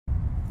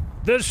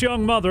This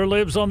young mother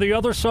lives on the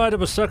other side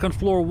of a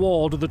second-floor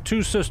wall to the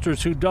two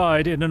sisters who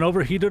died in an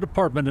overheated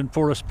apartment in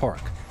Forest Park.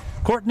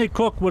 Courtney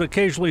Cook would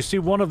occasionally see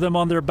one of them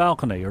on their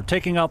balcony or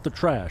taking out the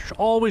trash,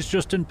 always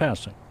just in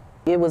passing.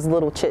 It was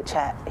little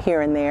chit-chat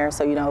here and there.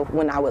 So,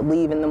 when I would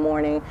leave in the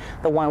morning,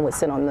 the one would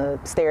sit on the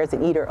stairs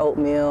and eat her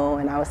oatmeal,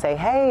 and I would say,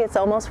 "Hey, it's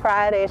almost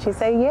Friday." And she'd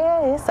say,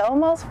 "Yeah, it's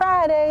almost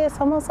Friday. It's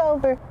almost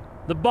over."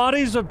 The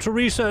bodies of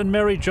Teresa and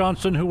Mary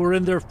Johnson, who were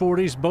in their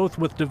 40s, both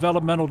with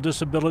developmental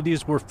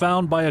disabilities, were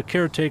found by a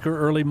caretaker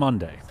early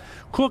Monday.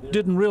 Cook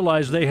didn't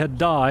realize they had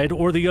died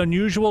or the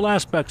unusual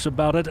aspects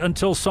about it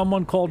until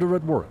someone called her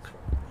at work.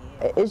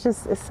 It's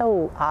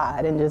so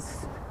odd and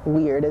just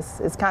weird.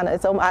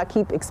 I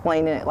keep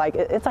explaining it like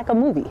it's like a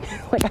movie.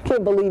 Like, I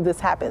can't believe this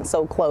happened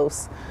so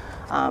close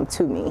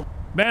to me.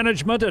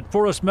 Management at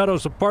Forest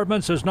Meadows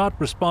Apartments has not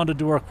responded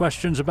to our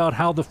questions about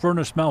how the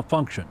furnace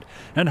malfunctioned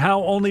and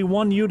how only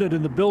one unit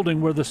in the building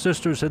where the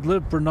sisters had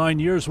lived for 9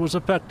 years was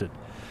affected.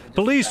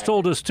 Police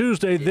told us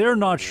Tuesday they're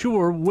not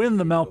sure when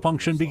the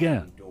malfunction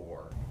began.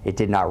 It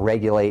did not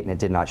regulate and it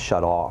did not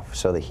shut off,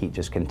 so the heat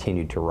just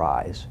continued to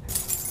rise.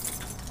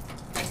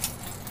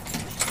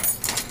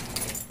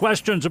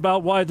 Questions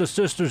about why the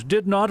sisters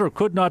did not or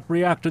could not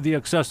react to the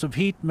excessive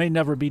heat may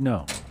never be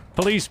known.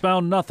 Police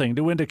found nothing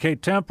to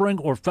indicate tampering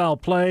or foul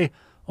play,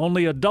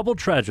 only a double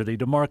tragedy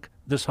to mark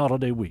this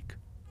holiday week.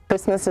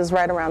 Christmas is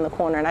right around the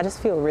corner, and I just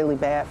feel really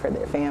bad for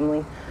their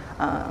family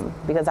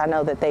because I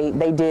know that they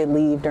did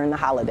leave during the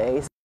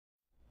holidays.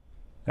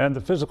 And the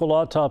physical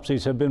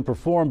autopsies have been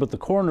performed, but the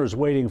coroner is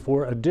waiting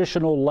for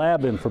additional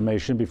lab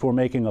information before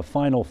making a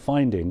final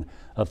finding.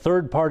 A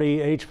third-party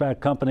HVAC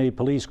company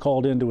police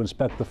called in to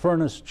inspect the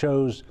furnace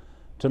chose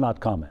to not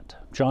comment.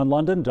 John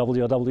London,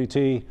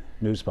 WLWT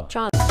News 5.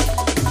 John.